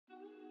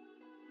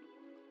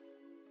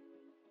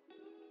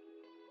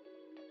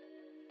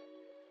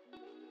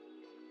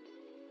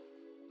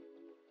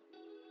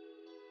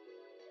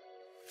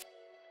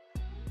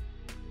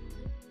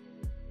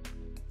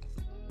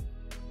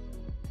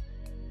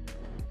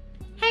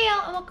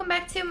y'all, and welcome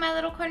back to my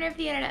little corner of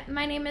the internet.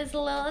 My name is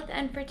Lilith,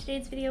 and for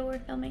today's video we're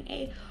filming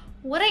a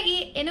what I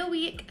eat in a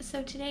week.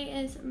 So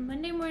today is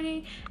Monday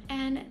morning,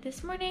 and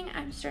this morning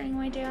I'm starting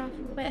my day off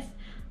with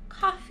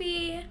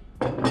coffee,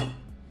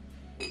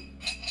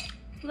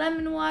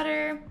 lemon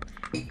water,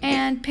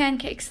 and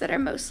pancakes that are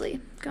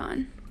mostly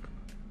gone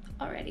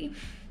already.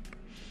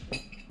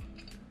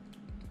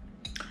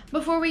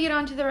 Before we get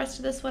on to the rest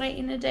of this what I eat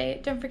in a day,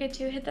 don't forget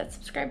to hit that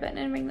subscribe button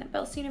and ring that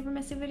bell so you never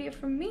miss a video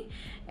from me.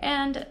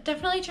 And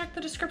definitely check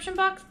the description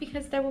box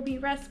because there will be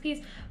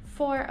recipes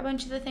for a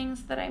bunch of the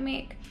things that I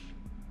make.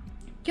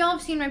 Y'all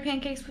have seen my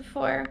pancakes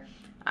before.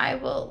 I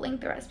will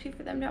link the recipe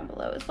for them down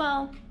below as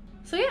well.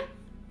 So yeah,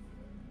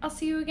 I'll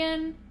see you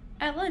again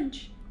at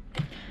lunch.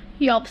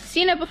 Y'all have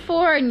seen it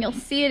before and you'll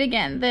see it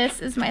again.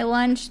 This is my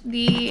lunch,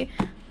 the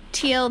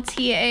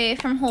TLTA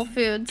from Whole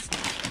Foods,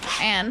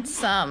 and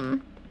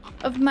some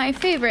of my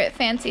favorite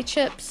fancy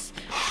chips.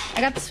 I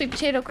got the sweet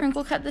potato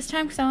crinkle cut this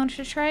time because I wanted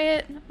to try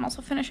it. I'm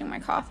also finishing my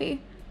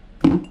coffee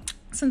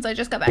since I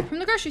just got back from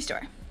the grocery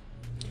store.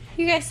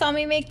 You guys saw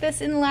me make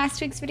this in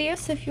last week's video,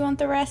 so if you want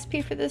the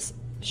recipe for this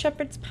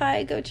shepherd's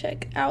pie, go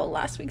check out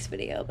last week's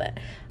video. But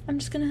I'm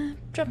just gonna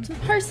drop some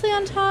parsley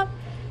on top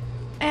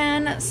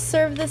and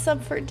serve this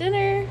up for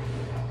dinner.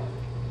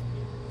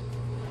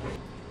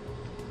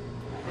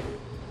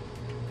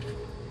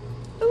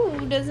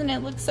 Ooh, doesn't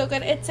it look so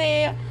good? It's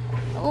a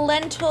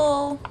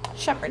lentil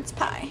shepherd's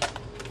pie.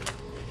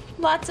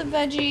 Lots of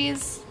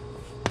veggies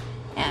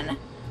and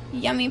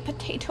yummy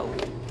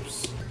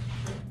potatoes.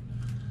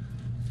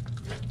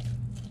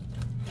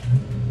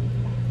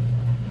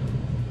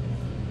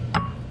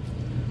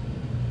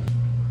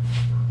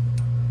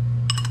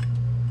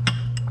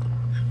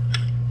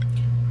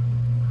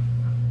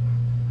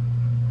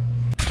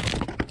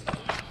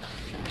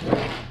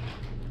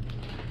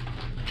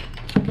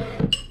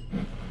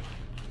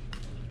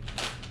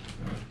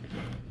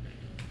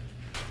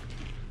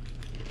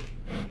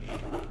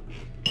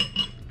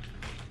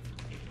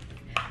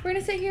 We're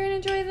gonna sit here and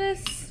enjoy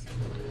this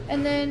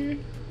and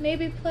then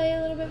maybe play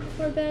a little bit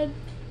before bed.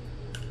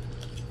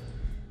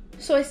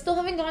 So I still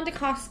haven't gone to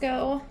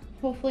Costco.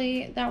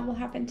 Hopefully that will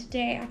happen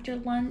today after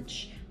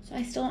lunch. So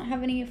I still don't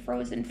have any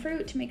frozen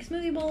fruit to make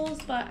smoothie bowls,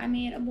 but I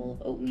made a bowl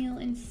of oatmeal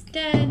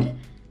instead.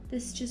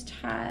 This just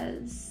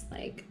has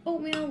like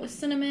oatmeal with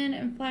cinnamon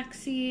and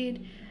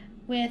flaxseed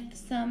with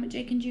some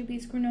Jake and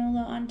Juby's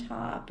granola on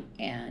top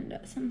and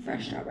some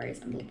fresh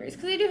strawberries and blueberries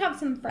because I do have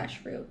some fresh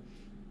fruit.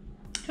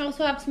 I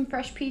also have some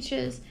fresh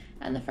peaches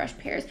and the fresh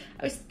pears.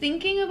 I was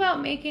thinking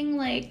about making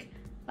like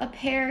a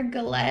pear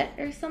galette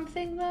or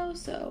something though,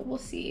 so we'll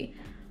see.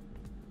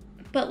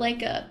 But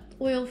like a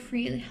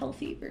oil-free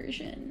healthy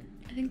version.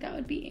 I think that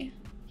would be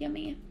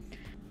yummy.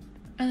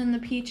 And then the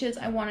peaches,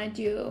 I want to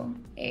do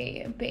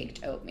a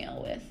baked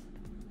oatmeal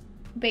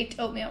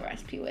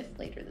recipe with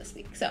later this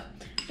week. So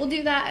we'll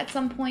do that at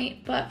some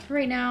point, but for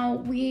right now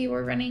we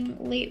were running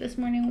late this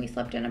morning. We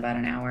slept in about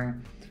an hour.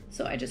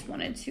 So I just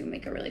wanted to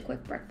make a really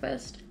quick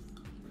breakfast.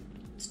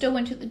 Still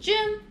went to the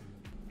gym,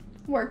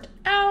 worked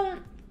out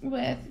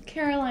with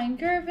Caroline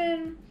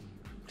Gervin.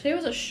 Today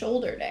was a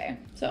shoulder day,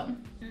 so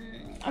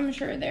I'm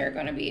sure they're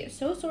gonna be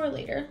so sore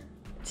later.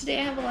 Today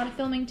I have a lot of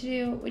filming to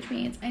do, which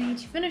means I need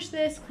to finish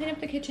this, clean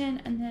up the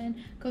kitchen, and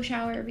then go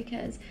shower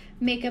because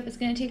makeup is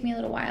gonna take me a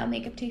little while.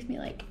 Makeup takes me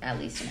like at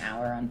least an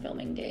hour on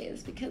filming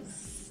days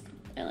because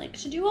I like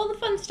to do all the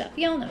fun stuff.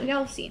 Y'all know,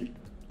 y'all have seen.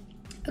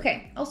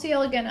 Okay, I'll see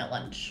y'all again at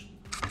lunch.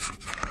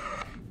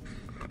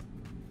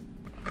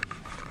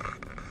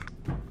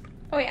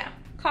 Oh yeah,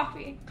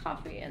 coffee,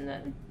 and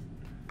then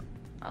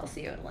I'll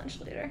see you at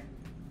lunch later.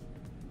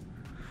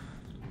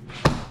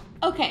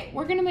 Okay,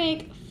 we're gonna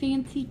make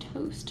fancy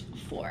toast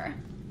for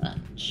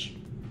lunch.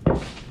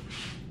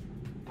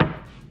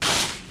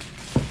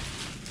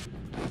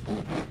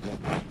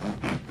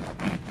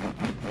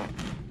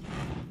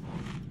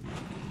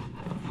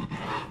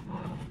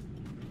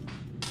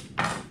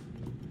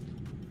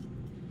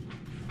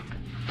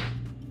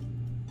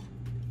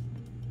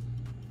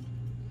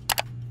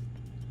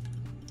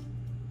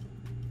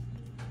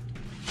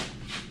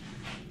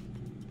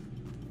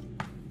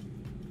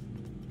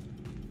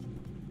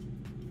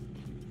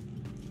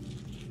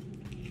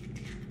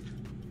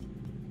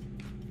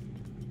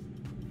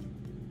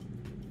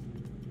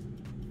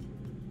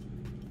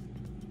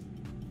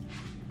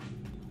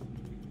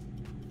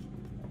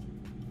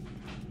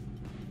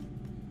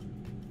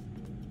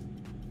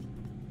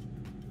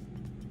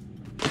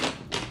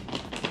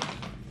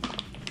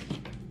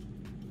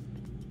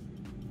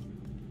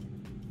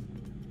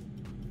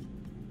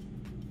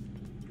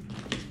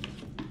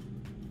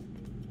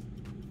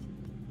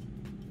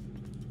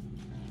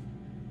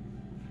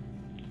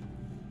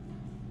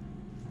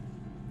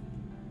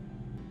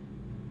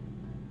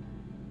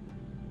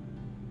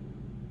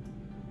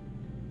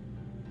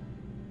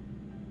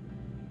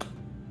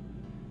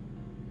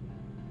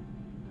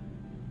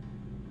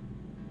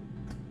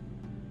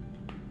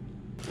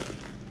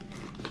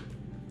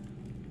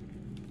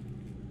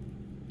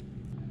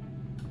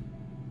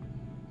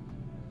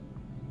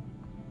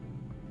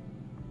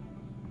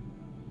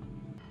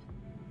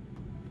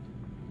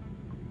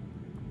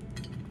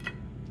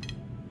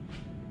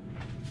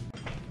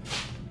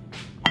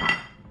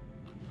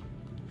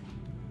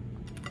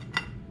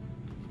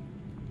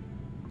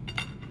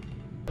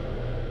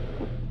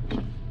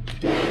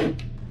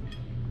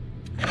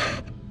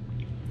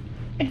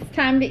 It's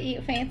time to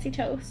eat fancy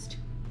toast.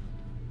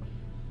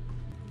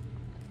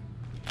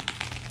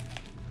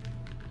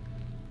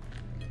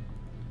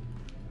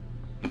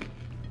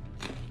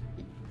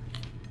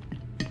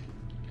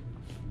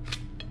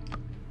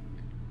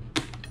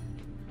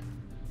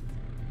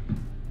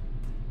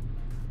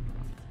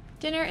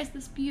 Dinner is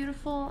this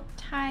beautiful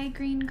Thai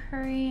green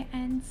curry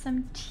and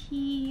some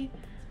tea.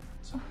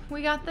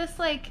 We got this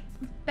like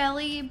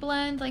belly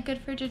blend, like good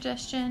for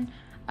digestion,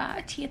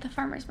 tea at the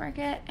farmer's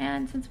market,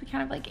 and since we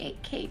kind of like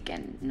ate cake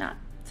and not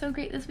so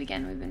great this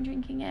weekend, we've been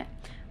drinking it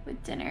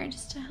with dinner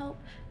just to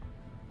help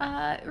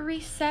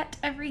reset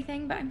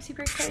everything. But I'm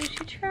super excited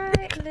to try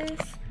this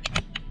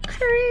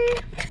curry.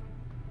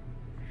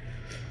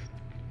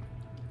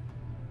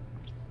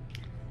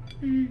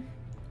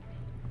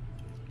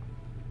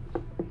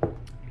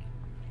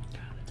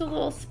 It's a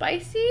little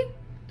spicy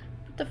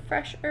with the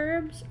fresh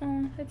herbs.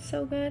 Oh, it's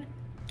so good.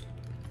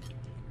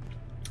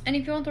 And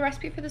if you want the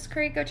recipe for this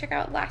curry, go check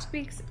out last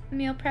week's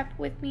meal prep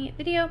with me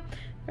video.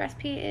 The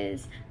recipe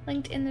is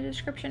linked in the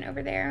description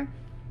over there,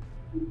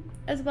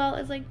 as well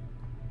as like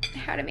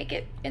how to make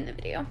it in the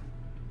video.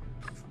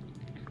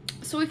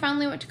 So we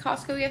finally went to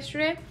Costco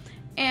yesterday,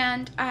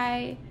 and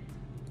I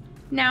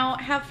now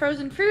have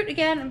frozen fruit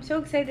again. I'm so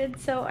excited.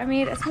 So I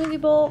made a smoothie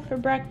bowl for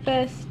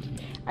breakfast.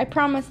 I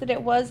promised that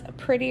it was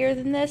prettier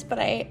than this, but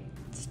I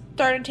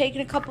started taking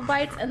a couple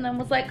bites and then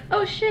was like,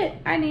 oh shit,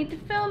 I need to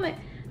film it.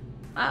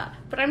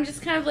 But I'm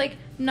just kind of like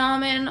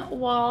nomming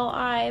while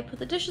I put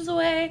the dishes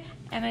away,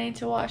 and I need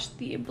to wash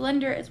the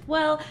blender as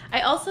well.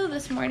 I also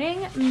this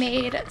morning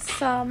made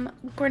some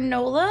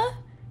granola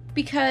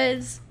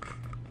because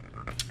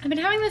I've been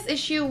having this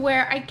issue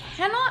where I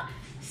cannot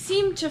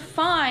seem to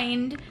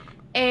find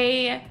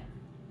a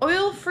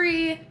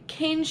oil-free,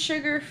 cane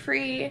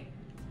sugar-free,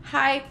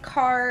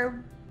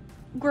 high-carb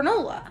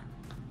granola.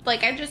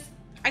 Like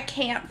I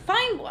can't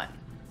find one.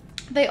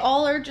 They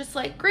all are just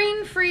like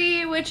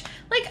grain-free, which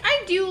like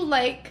I do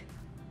like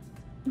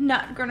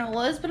nut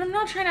granolas, but I'm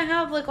not trying to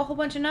have like a whole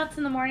bunch of nuts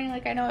in the morning.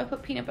 Like I know I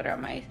put peanut butter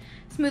on my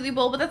smoothie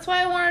bowl, but that's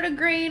why I wanted a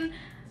grain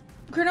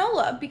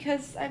granola,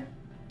 because I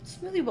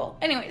smoothie bowl.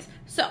 Anyways,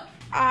 so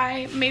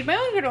I made my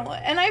own granola,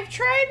 and I've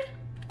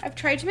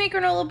tried to make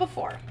granola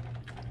before,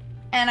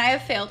 and I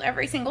have failed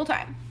every single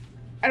time.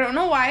 I don't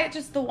know why, it's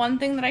just the one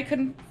thing that I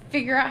couldn't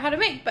figure out how to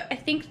make, but I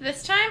think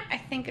this time, I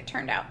think it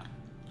turned out.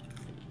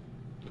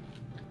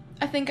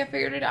 I think I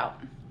figured it out.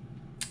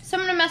 So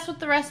I'm gonna mess with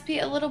the recipe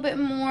a little bit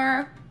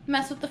more,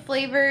 mess with the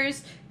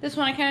flavors. This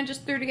one I kind of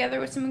just threw together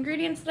with some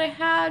ingredients that I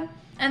had,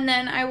 and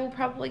then I will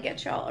probably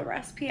get y'all a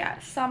recipe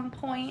at some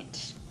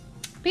point.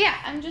 But yeah,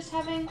 I'm just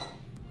having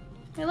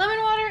my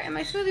lemon water and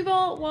my smoothie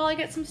bowl while I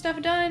get some stuff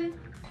done,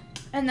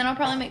 and then I'll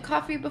probably make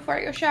coffee before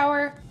I go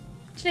shower.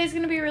 Today's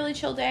gonna be a really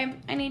chill day.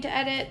 I need to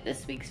edit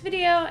this week's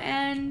video,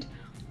 and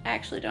I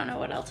actually don't know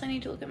what else I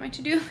need to look at my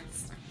to-do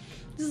list.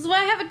 This is why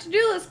I have a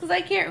to-do list, because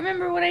I can't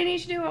remember what I need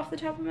to do off the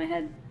top of my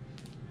head.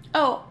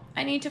 Oh,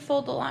 I need to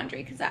fold the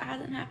laundry, because that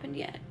hasn't happened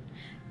yet.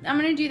 I'm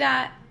gonna do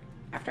that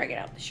after I get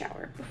out of the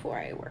shower before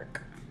I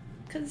work,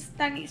 because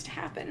that needs to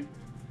happen.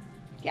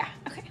 Yeah,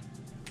 okay.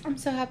 I'm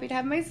so happy to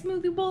have my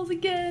smoothie bowls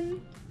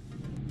again.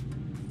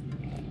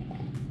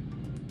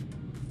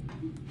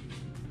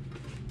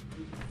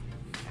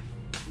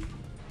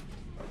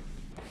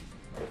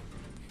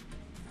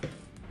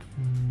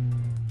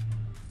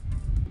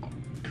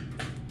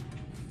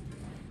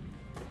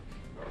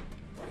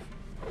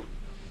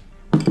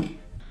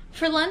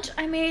 For lunch,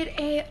 I made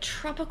a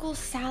tropical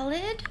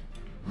salad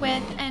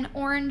with an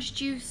orange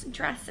juice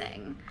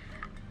dressing.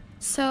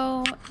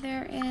 So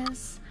there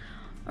is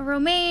a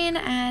romaine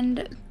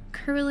and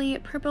curly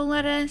purple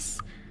lettuce,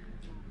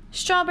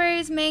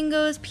 strawberries,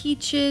 mangoes,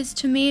 peaches,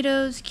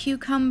 tomatoes,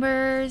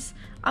 cucumbers,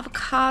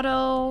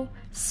 avocado,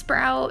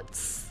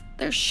 sprouts.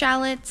 There's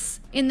shallots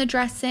in the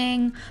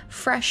dressing,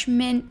 fresh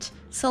mint,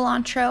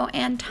 cilantro,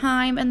 and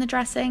thyme in the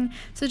dressing.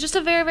 So just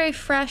a very, very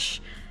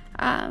fresh,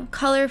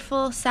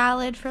 colorful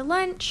salad for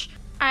lunch.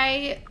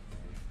 I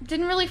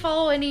didn't really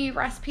follow any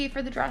recipe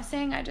for the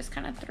dressing. I just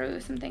kind of threw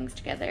some things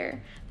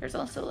together. There's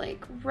also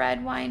like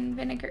white wine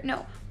vinegar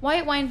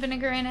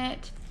in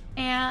it,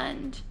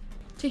 and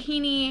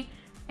tahini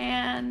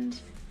and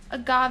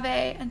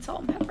agave and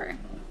salt and pepper.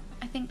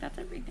 I think that's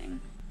everything.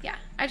 Yeah,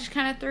 I just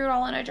kind of threw it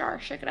all in a jar,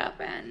 shook it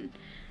up, and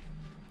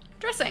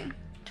dressing.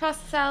 Toss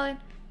the salad,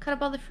 cut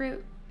up all the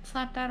fruit,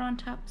 slap that on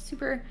top.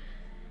 Super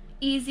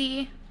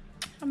easy.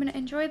 I'm gonna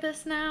enjoy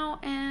this now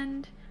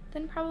and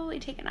then probably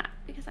take a nap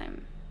because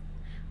I'm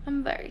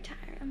very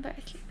tired. I'm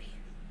very sleepy.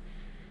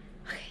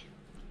 Okay.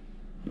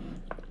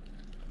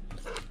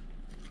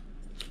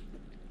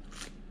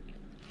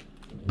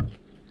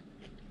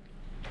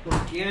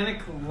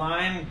 Organic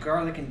lime,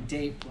 garlic, and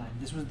date blend.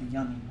 This was the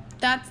yummy one.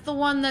 That's the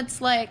one that's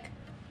like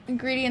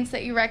ingredients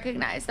that you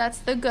recognize. That's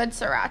the good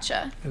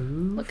sriracha.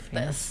 Ooh, look at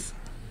this.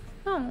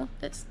 Oh,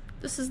 this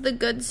is the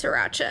good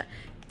sriracha.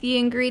 The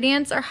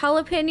ingredients are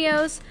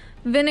jalapenos,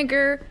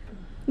 vinegar,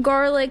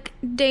 garlic,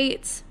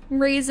 dates,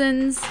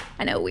 raisins,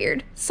 I know,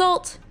 weird,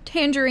 salt,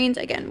 tangerines,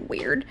 again,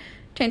 weird,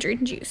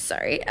 tangerine juice,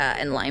 sorry,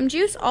 and lime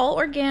juice, all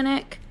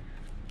organic.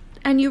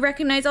 And you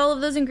recognize all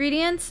of those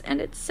ingredients,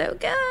 and it's so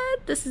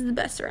good. This is the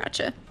best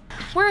sriracha.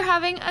 We're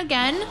having,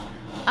 again,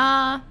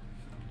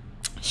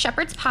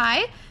 shepherd's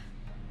pie.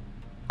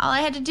 All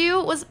I had to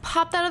do was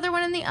pop that other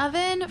one in the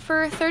oven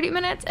for 30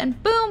 minutes,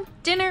 and boom,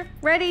 dinner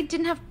ready.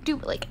 Didn't have to do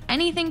like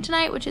anything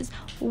tonight, which is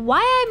why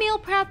I meal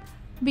prep.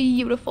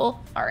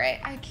 Beautiful. All right,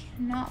 I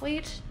cannot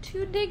wait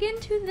to dig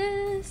into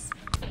this.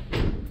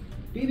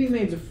 BB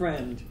made's a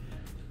friend.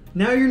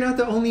 Now you're not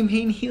the only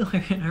main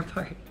healer in our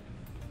party.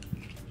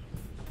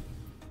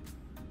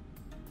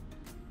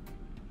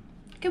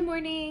 Good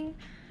morning.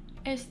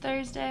 It's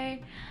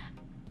Thursday.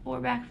 We're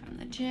back from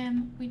the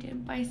gym. We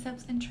did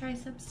biceps and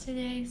triceps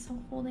today, so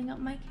holding up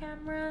my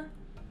camera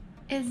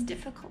is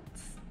difficult,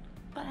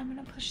 but I'm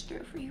gonna push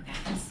through for you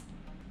guys.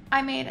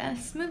 I made a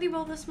smoothie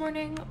bowl this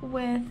morning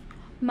with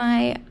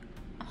my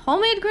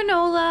homemade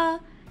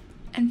granola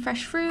and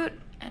fresh fruit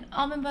and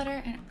almond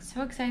butter, and I'm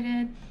so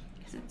excited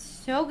because it's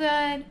so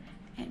good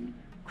and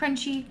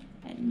crunchy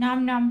and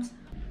nom noms.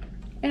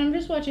 And I'm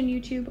just watching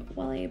YouTube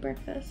while I eat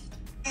breakfast.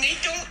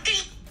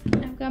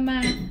 I've got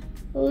my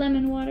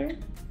lemon water.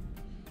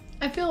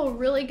 I feel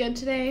really good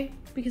today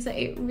because I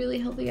ate really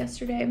healthy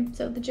yesterday,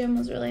 so the gym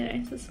was really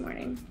nice this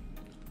morning.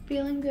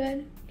 Feeling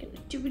good, gonna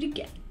do it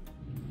again.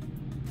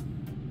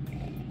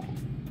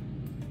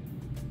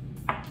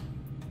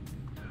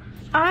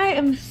 I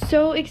am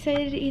so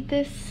excited to eat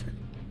this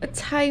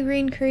Thai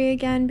green curry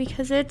again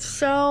because it's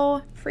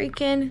so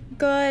freaking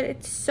good.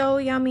 It's so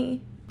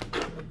yummy.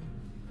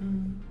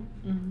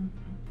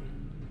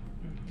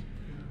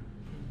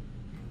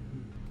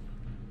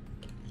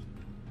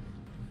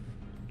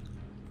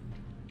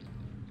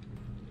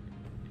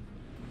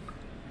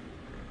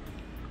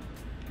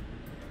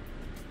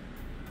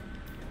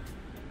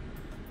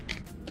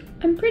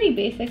 I'm pretty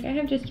basic. I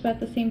have just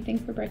about the same thing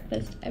for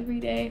breakfast every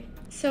day.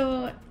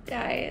 So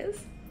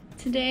guys,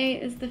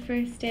 today is the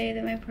first day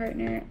that my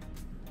partner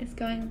is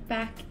going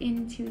back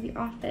into the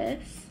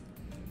office.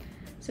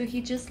 So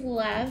he just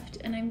left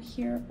and I'm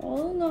here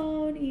all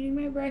alone eating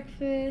my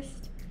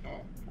breakfast.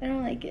 I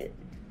don't like it.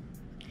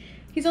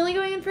 He's only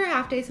going in for a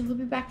half day, so he'll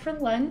be back for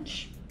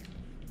lunch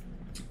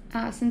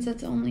since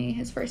it's only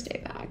his first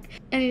day back.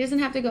 And he doesn't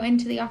have to go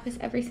into the office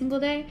every single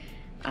day.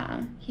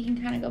 He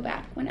can kind of go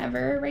back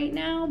whenever right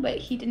now, but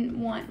he didn't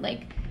want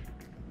like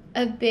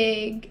a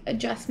big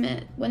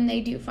adjustment when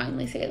they do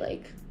finally say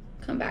like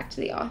come back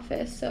to the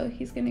office. So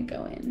he's gonna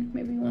go in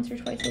maybe once or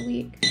twice a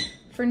week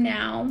for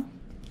now.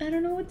 I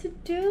don't know what to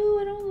do.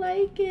 I don't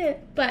like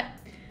it, but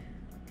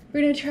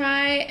we're gonna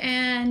try,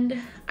 and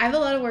I have a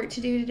lot of work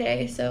to do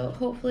today, so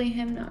hopefully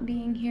him not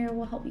being here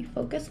will help me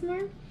focus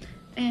more,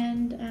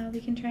 and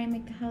we can try and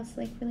make the house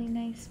like really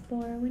nice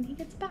for when he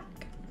gets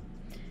back.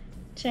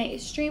 Tonight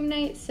is stream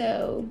night,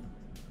 so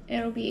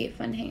it'll be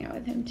fun to hang out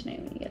with him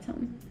tonight when he gets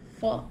home.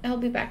 Well, he'll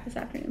be back this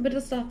afternoon, but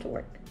he'll still have to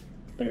work.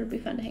 But it'll be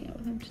fun to hang out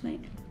with him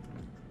tonight.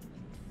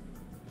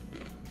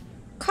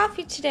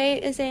 Coffee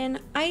today is an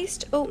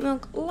iced oat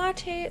milk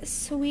latte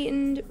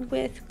sweetened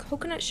with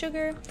coconut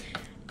sugar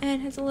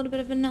and has a little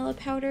bit of vanilla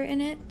powder in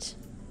it.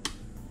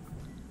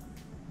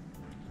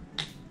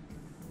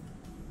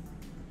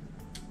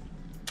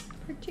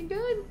 Pretty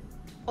good.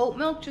 Oat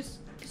milk just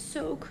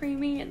so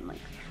creamy and like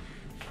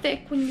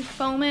thick when you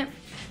foam it.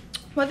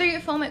 Whether you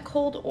foam it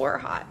cold or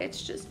hot,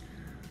 it's just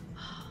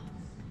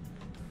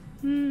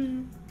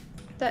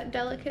that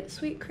delicate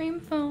sweet cream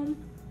foam.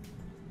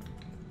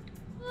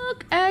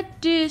 Look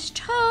at this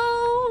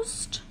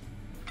toast.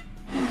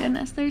 My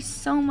goodness, there's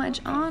so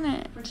much on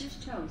it. For this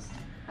toast,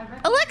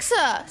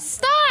 Alexa,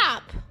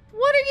 stop!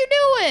 What are you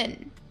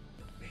doing?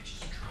 Bitch is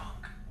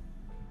drunk.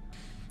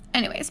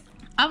 Anyways,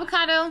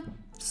 avocado,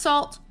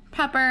 salt,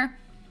 pepper,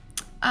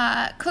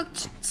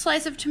 cooked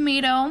slice of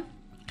tomato,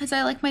 because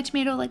I like my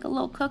tomato like a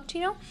little cooked,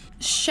 you know.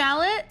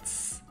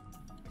 Shallots,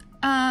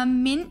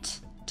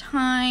 mint,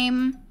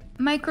 thyme,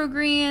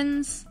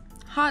 microgreens,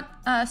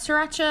 hot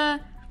sriracha,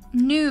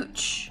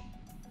 nooch,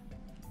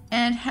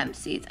 and hemp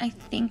seeds. I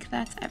think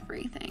that's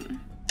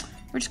everything.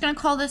 We're just gonna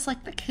call this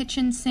like the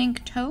kitchen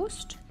sink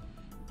toast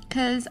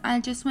because I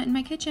just went in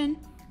my kitchen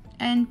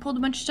and pulled a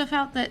bunch of stuff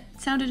out that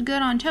sounded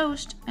good on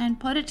toast and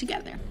put it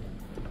together.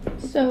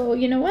 So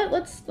you know what?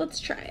 Let's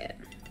try it.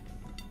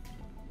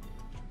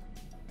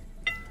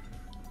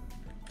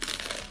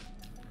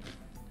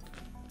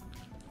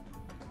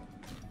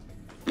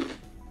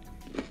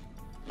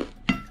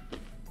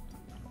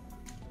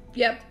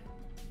 Yep.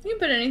 You can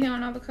put anything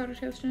on avocado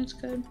toast and it's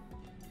good.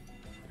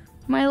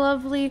 My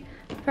lovely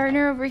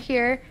partner over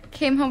here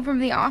came home from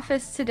the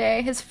office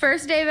today, his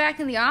first day back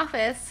in the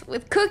office,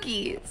 with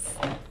cookies.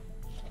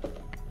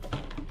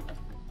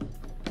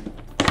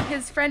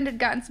 His friend had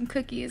gotten some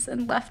cookies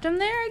and left them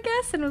there, I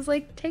guess, and was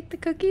like, take the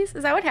cookies.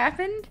 Is that what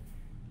happened?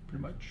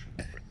 Pretty much.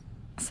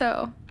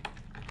 So,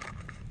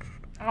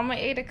 Alma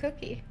ate a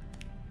cookie.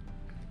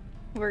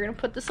 We're gonna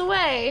put this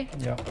away.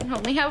 Yeah. And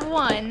only have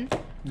one.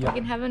 Yeah. We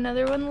can have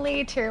another one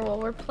later while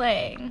we're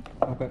playing.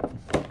 Okay.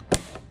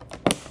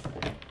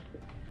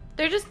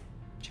 They're just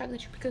chocolate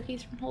chip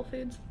cookies from Whole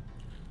Foods.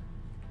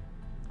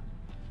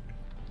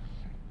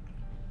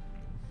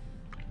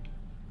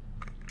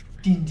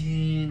 Din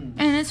din.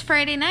 And it's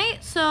Friday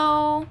night,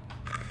 so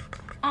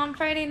on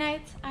Friday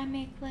nights I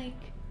make like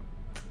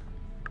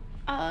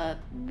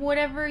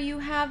whatever you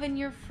have in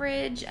your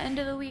fridge end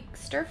of the week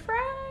stir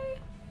fry.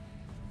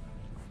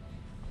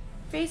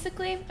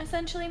 Basically,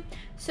 essentially.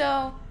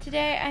 So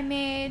today I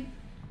made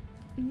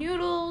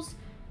noodles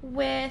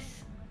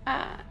with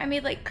I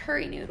made like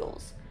curry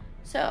noodles.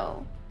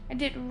 So I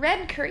did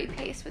red curry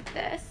paste with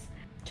this,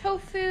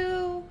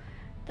 tofu,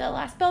 the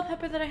last bell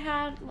pepper that I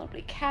had, a little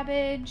bit of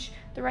cabbage,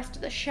 the rest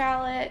of the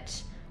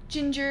shallot,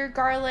 ginger,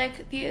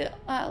 garlic, the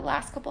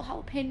last couple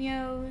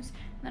jalapenos,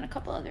 and then a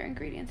couple other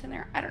ingredients in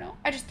there. I don't know.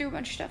 I just threw a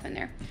bunch of stuff in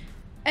there.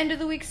 End of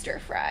the week stir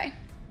fry.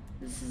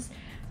 This is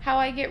how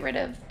I get rid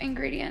of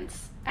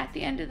ingredients at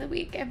the end of the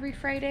week. Every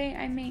Friday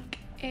I make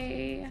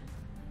a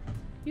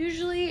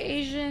usually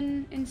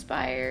Asian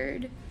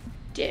inspired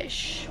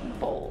dish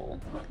bowl,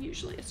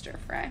 usually a stir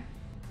fry.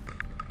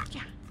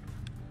 Yeah.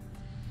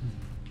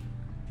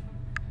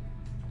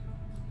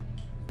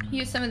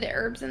 Use some of the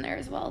herbs in there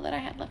as well that I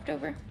had left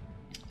over.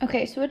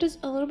 Okay, so it is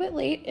a little bit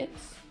late.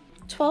 It's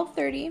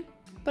 12:30,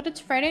 but it's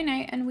Friday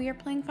night and we are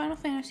playing Final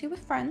Fantasy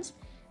with friends.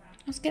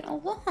 I was getting a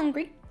little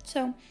hungry,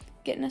 so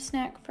getting a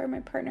snack for my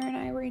partner and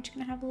I. We're each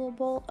gonna have a little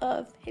bowl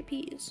of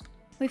hippies.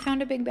 We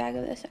found a big bag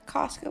of this at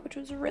Costco, which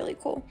was really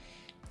cool.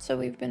 So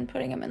we've been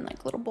putting them in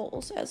like little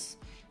bowls as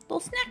little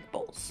snack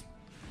bowls.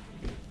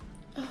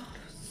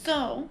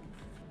 So,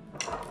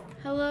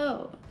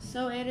 hello.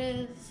 So it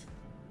is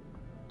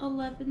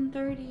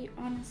 11:30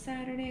 on a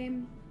Saturday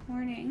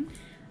morning.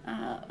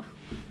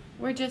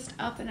 We're just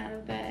up and out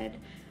of bed,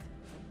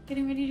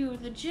 getting ready to go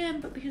to the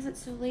gym, but because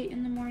it's so late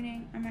in the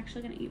morning, I'm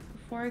actually gonna eat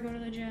before I go to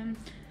the gym.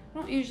 I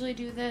don't usually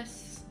do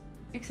this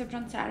except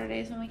on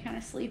Saturdays when we kind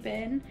of sleep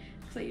in,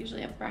 because I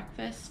usually have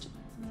breakfast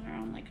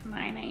around like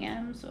 9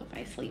 a.m. So if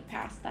I sleep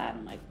past that,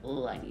 I'm like,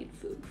 oh, I need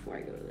food before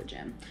I go to the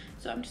gym.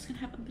 So I'm just gonna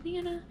have a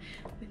banana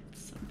with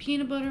some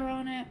peanut butter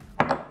on it.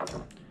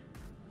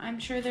 I'm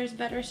sure there's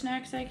better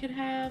snacks I could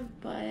have,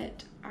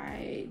 but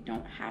I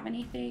don't have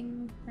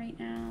anything right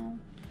now.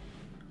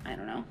 I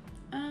don't know.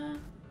 And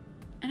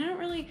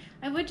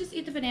I would just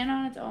eat the banana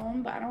on its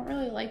own, but I don't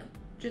really like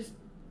just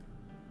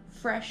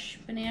fresh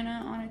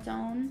banana on its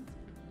own.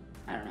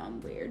 I don't know,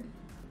 I'm weird.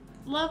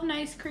 Love an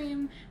ice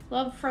cream,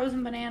 love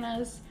frozen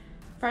bananas,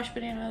 fresh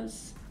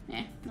bananas,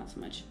 not so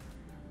much.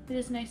 It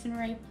is nice and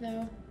ripe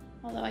though,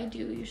 although I do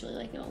usually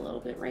like it a little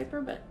bit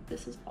riper, but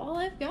this is all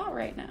I've got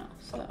right now,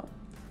 so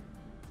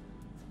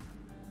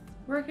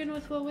working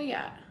with what we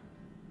got.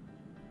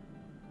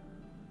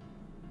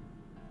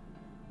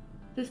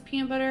 This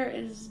peanut butter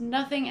is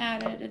nothing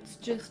added, it's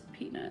just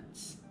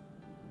peanuts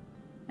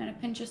and a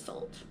pinch of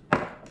salt.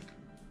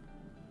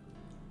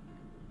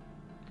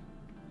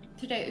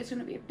 Today is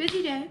gonna be a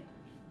busy day,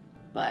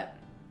 but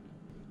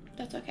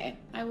that's okay.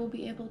 I will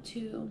be able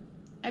to,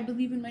 I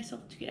believe in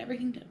myself to get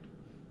everything done.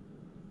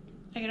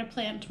 I gotta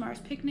plan tomorrow's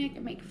picnic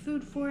and make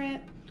food for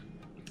it.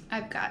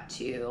 I've got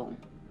to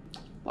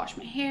wash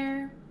my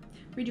hair,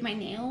 redo my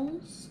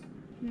nails,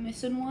 I'm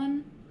missing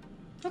one.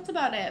 That's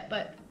about it,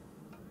 but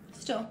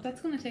still,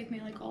 that's gonna take me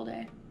like all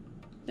day.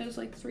 There's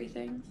like 3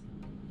 things.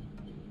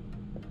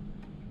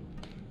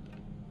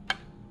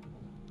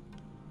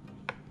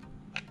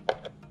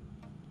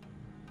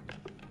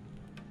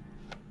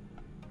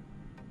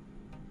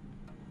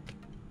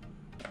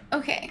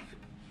 Okay,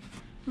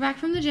 we're back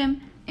from the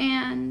gym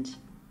and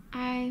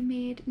I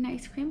made an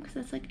ice cream because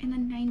it's like in the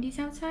 90s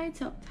outside,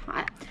 so it's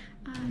hot.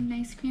 An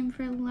ice cream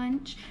for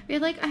lunch. We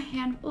had like a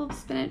handful of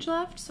spinach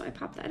left, so I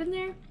popped that in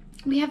there.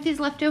 We have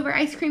these leftover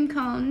ice cream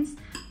cones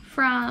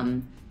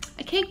from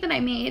a cake that I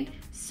made,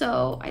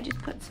 so I just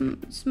put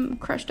some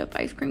crushed up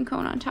ice cream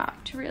cone on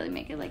top to really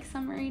make it like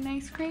summery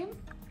ice cream.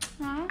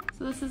 So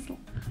this is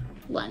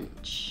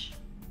lunch.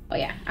 Oh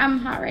yeah, I'm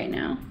hot right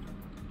now.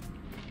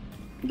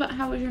 But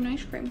how was your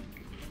ice cream?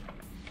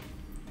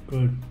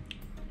 Good.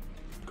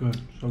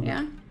 Good. So good.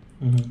 Yeah?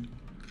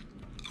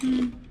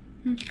 Mm-hmm.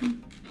 Mm-hmm.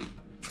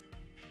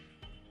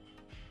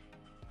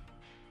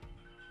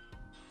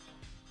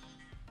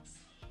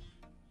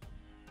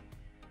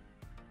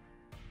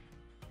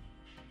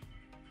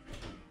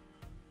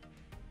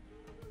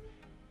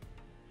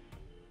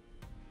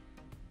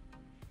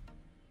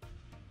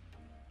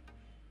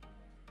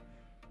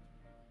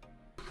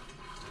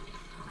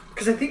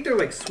 Because I think they're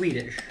like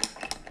Swedish.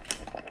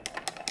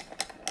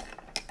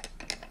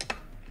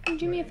 Can you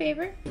do me a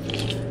favor?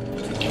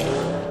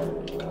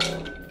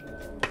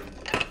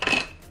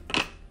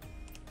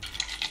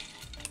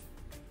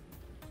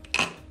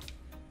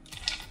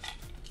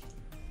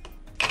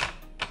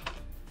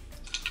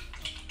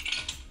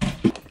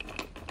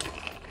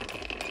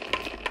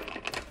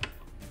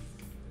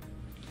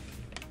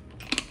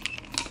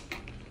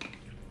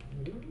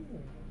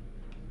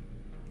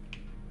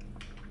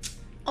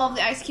 All of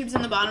the ice cubes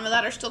in the bottom of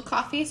that are still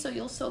coffee, so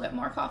you'll still get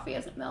more coffee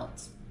as it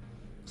melts.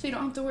 So you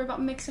don't have to worry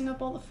about mixing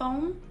up all the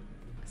foam.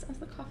 Because as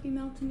the coffee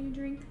melts and you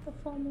drink, the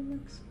foam will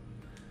mix.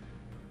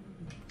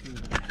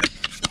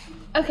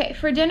 Okay,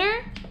 for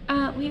dinner,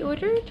 we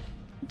ordered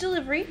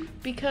delivery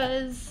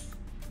because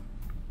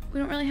we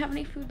don't really have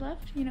any food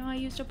left. You know, I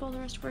used up all the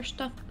rest of our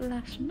stuff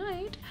last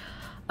night.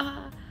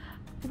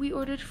 We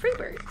ordered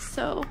Freebirds,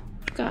 so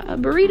got a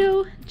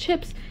burrito,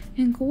 chips,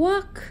 and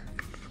guac.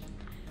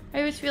 I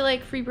always feel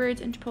like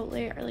Freebirds and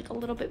Chipotle are like a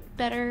little bit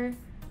better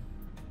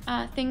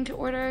thing to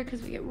order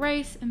because we get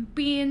rice and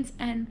beans,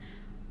 and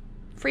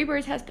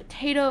Freebirds has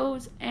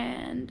potatoes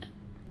and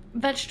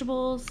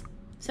vegetables.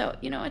 So,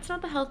 you know, it's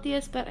not the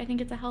healthiest, but I think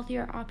it's a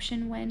healthier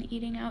option when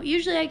eating out.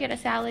 Usually I get a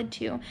salad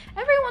too.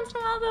 Every once in a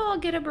while though, I'll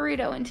get a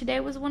burrito, and today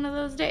was one of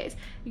those days.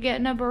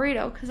 Getting a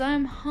burrito because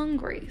I'm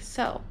hungry,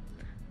 so.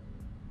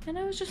 And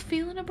I was just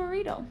feeling a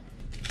burrito.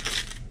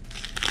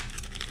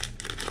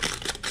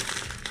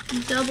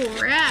 Double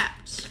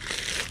wrapped.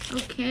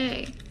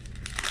 Okay.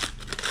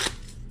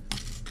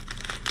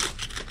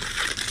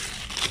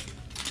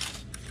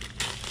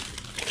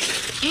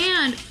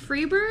 And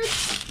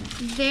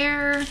Freebirds,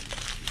 their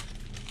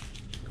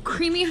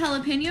creamy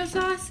jalapeno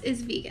sauce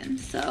is vegan,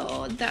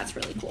 so that's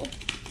really cool.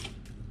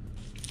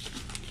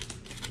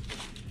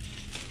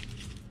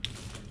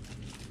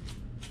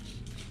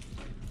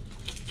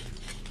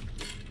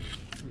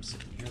 I'm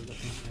sitting here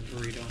looking at my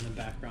burrito in the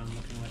background,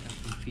 looking like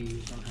I'm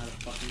confused on how to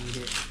fucking eat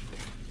it.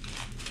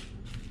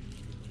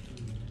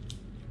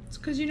 It's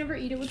because you never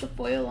eat it with the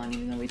foil on,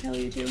 even though we tell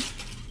you to.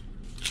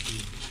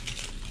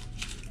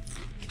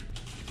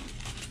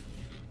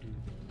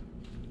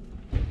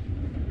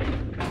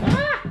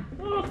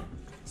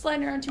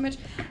 Sliding around too much.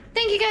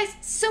 Thank you guys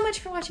so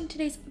much for watching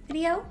today's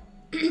video.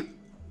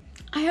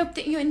 I hope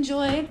that you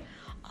enjoyed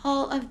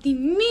all of the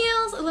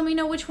meals. Let me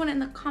know which one in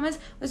the comments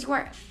was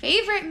your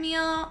favorite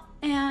meal,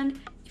 and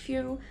if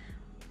you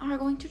are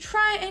going to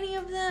try any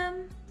of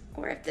them,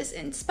 or if this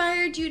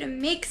inspired you to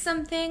make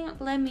something,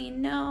 let me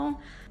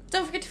know.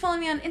 Don't forget to follow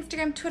me on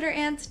Instagram, Twitter,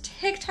 and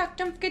TikTok.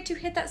 Don't forget to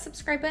hit that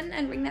subscribe button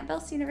and ring that bell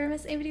so you never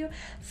miss a video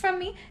from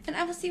me, and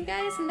I will see you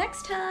guys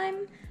next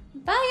time.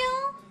 Bye,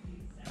 y'all.